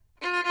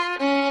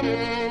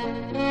Welcome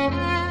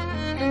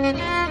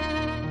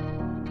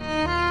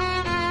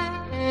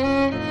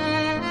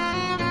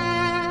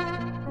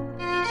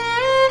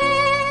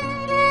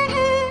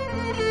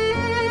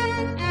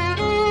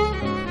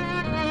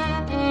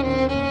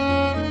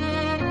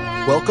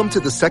to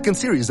the second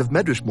series of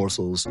Medrash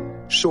Morsels,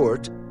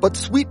 short but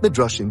sweet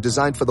midrashim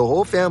designed for the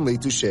whole family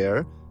to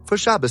share for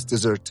Shabbos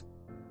dessert.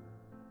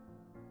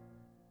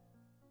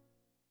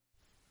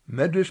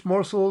 Medrash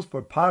Morsels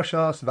for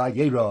Parshas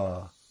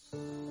Vayera.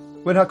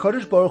 When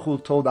HaKadosh Baruch Hu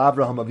told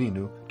Avraham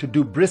Avinu to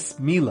do bris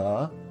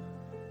milah,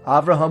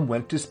 Avraham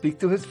went to speak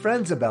to his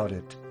friends about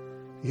it.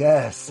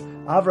 Yes,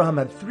 Avraham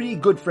had 3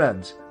 good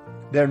friends.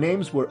 Their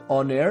names were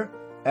Oner,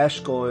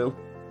 Eshcol,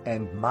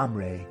 and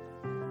Mamre.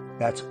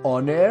 That's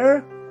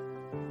Oner,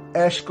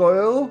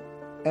 Eshcol,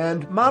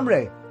 and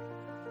Mamre.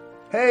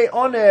 Hey,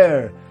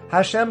 Oner,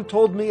 Hashem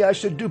told me I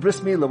should do bris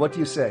milah. What do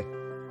you say?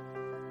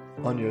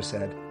 Oner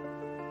said,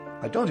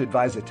 I don't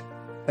advise it,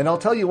 and I'll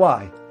tell you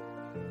why.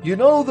 You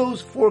know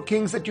those 4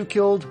 kings that you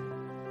killed?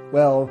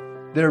 Well,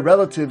 their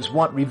relatives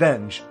want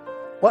revenge.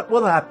 What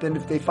will happen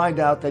if they find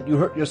out that you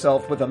hurt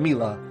yourself with a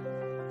milah?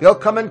 They'll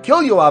come and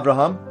kill you,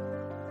 Avraham.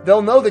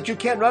 They'll know that you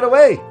can't run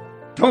away.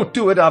 Don't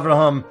do it,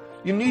 Avraham.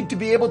 You need to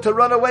be able to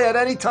run away at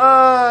any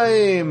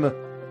time.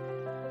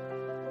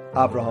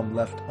 Avraham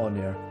left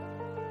Oner.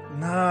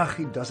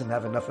 He doesn't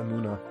have enough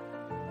emunah.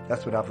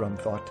 That's what Avraham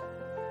thought.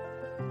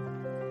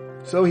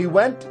 So he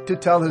went to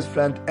tell his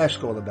friend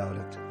Eshcol about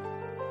it.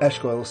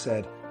 Eshcol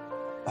said,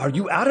 Are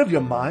you out of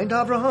your mind,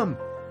 Avraham?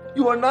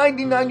 You are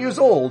 99 years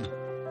old.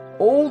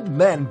 Old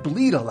men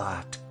bleed a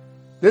lot.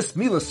 This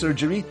milah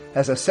surgery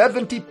has a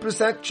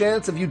 70%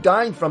 chance of you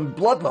dying from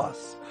blood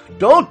loss.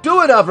 Don't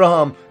do it,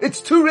 Avraham.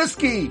 It's too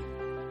risky.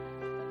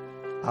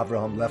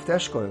 Avraham left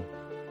Eshcol.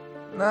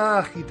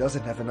 He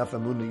doesn't have enough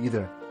emunah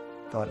either,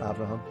 thought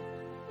Avraham.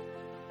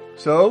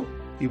 So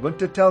he went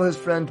to tell his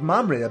friend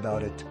Mamre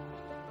about it.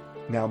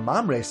 Now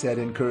Mamre said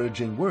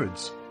encouraging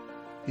words.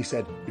 He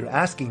said, You're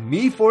asking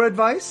me for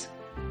advice?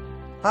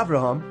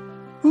 Avraham,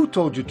 who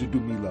told you to do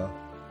milah?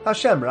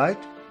 Hashem, right?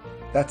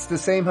 That's the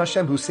same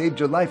Hashem who saved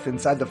your life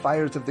inside the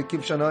fires of the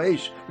Kivshan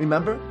Ha'esh,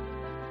 remember?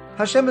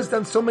 Hashem has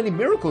done so many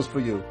miracles for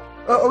you.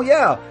 Oh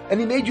yeah, and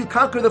he made you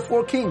conquer the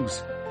 4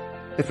 kings.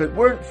 If it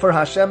weren't for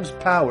Hashem's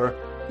power,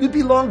 you'd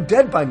be long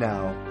dead by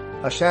now.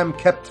 Hashem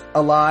kept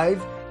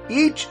alive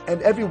each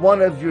and every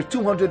one of your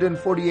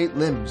 248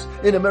 limbs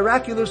in a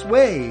miraculous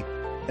way.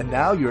 And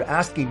now you're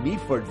asking me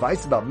for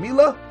advice about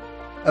milah?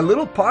 A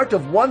little part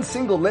of one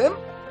single limb?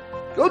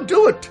 Go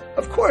do it.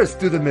 Of course,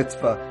 do the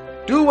mitzvah.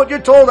 Do what you're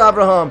told,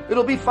 Avraham.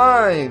 It'll be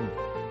fine.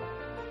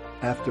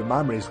 After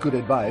Mamre's good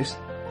advice,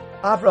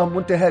 Avraham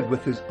went ahead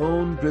with his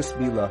own bris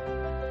milah.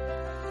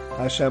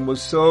 Hashem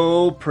was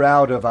so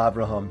proud of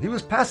Avraham. He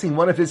was passing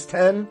one of his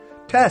 10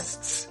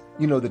 tests.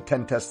 You know the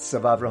 10 tests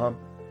of Avraham.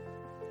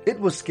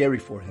 It was scary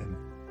for him,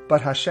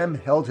 but Hashem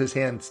held his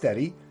hand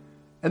steady,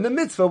 and the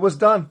mitzvah was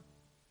done.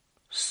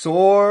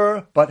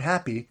 Sore but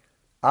happy,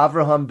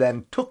 Avraham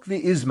then took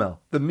the Izmel,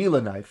 the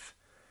milah knife,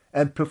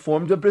 and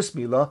performed a bris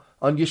milah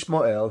on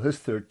Yishmael, his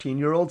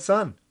 13-year-old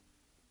son.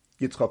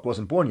 Yitzchak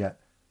wasn't born yet.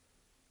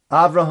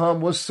 Avraham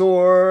was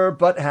sore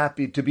but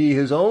happy to be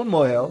his own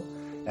mohel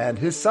and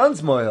his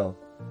son's mohel,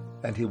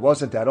 and he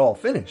wasn't at all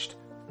finished.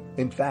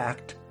 In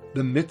fact,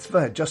 the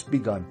mitzvah had just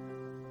begun.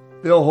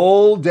 The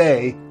whole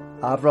day,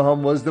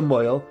 Avraham was the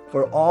mohel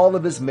for all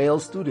of his male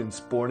students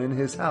born in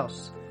his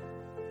house.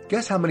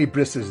 Guess how many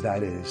brises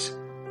that is?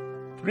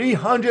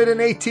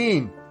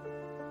 318.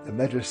 The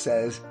Medrash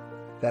says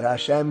that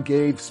Hashem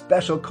gave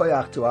special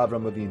koyach to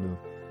Avraham Avinu.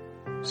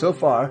 So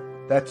far,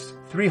 that's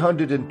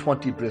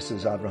 320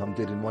 brises Avraham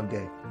did in one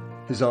day.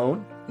 His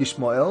own,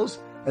 Yishmael's,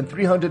 and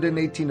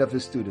 318 of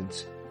his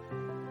students.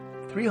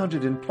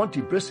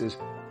 320 brises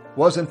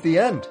wasn't the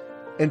end.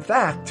 In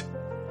fact,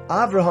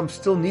 Avraham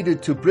still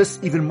needed to bris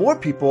even more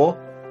people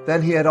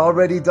than he had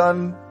already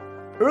done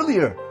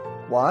earlier.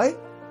 Why?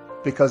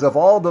 Because of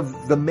all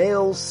the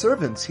male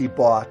servants he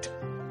bought,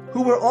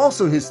 who were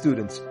also his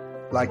students,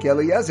 like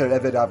Eliezer,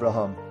 Eved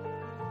Avraham.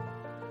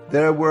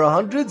 There were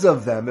hundreds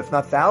of them, if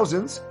not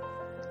thousands.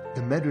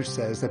 The Medrash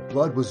says that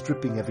blood was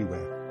dripping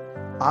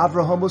everywhere.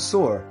 Avraham was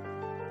sore.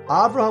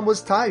 Avraham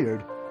was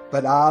tired,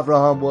 but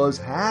Avraham was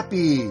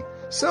happy.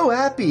 So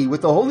happy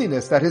with the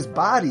holiness that his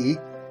body,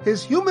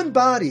 his human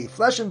body,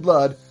 flesh and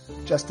blood,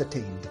 just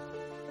attained.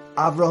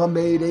 Avraham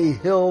made a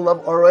hill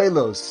of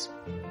orelos.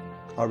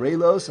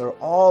 Orelos are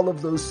all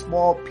of those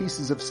small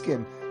pieces of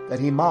skin that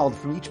he mauled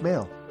from each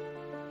male.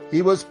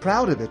 He was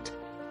proud of it.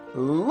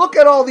 Look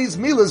at all these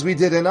milahs we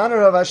did in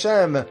honor of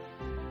Hashem.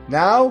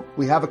 Now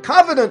we have a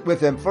covenant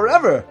with him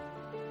forever.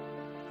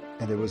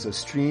 And there was a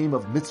stream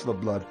of mitzvah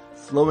blood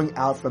flowing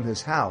out from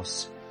his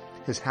house.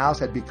 His house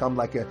had become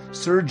like a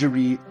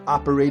surgery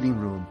operating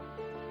room.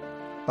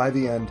 By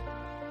the end,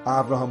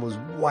 Avraham was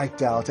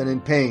wiped out and in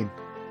pain.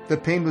 The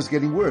pain was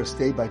getting worse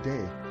day by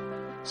day.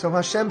 So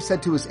Hashem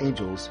said to his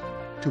angels,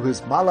 to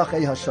his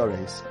malachei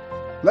hashares,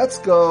 let's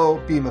go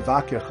be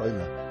mevakir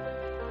choila.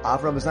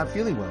 Avraham is not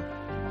feeling well.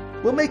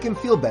 We'll make him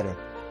feel better.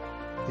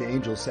 The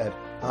angel said,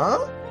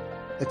 Huh?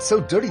 It's so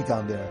dirty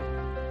down there.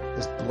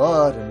 There's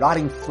blood and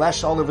rotting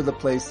flesh all over the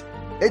place.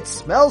 It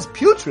smells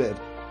putrid.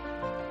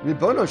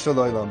 Ribono shel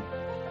olam,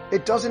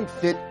 it doesn't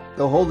fit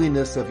the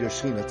holiness of your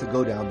Shekhinah to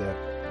go down there.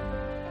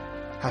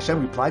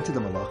 Hashem replied to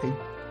the Malachim,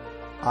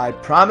 I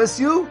promise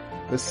you,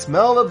 the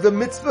smell of the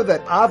mitzvah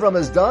that Avram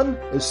has done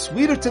is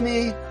sweeter to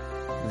me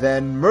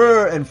than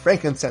myrrh and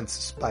frankincense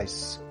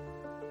spice.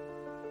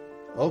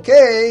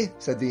 Okay,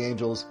 said the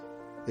angels.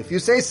 If you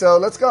say so,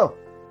 let's go.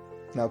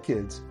 Now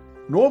kids,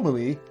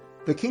 normally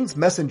the king's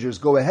messengers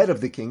go ahead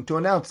of the king to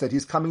announce that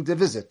he's coming to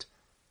visit.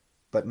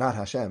 But not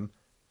Hashem.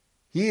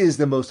 He is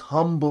the most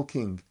humble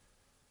king.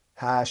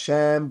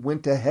 Hashem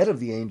went ahead of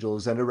the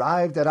angels and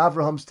arrived at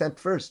Avraham's tent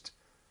first,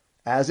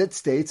 as it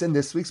states in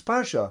this week's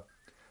Parsha.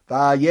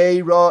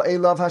 Vayera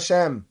elav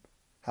Hashem.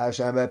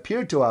 Hashem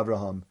appeared to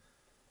Avraham.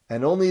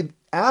 And only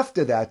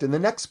after that, in the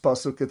next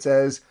pasuk, it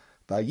says,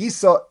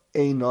 Vayisa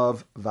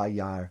einav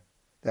vayar,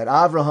 that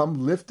Avraham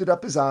lifted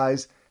up his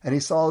eyes and he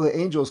saw the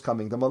angels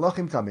coming, the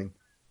Malachim coming.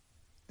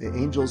 The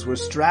angels were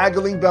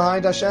straggling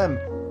behind Hashem.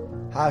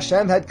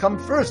 Hashem had come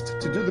first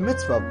to do the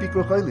mitzvah of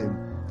Bikur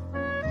Cholim.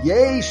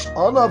 Yesh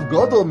alav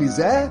godol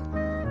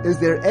mizeh? Is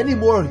there any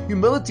more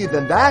humility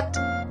than that?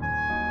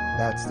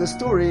 That's the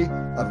story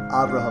of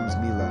Avraham's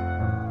Milah.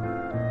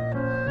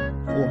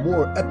 For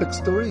more epic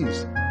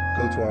stories,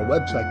 go to our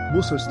website,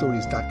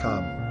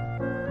 musarstories.com.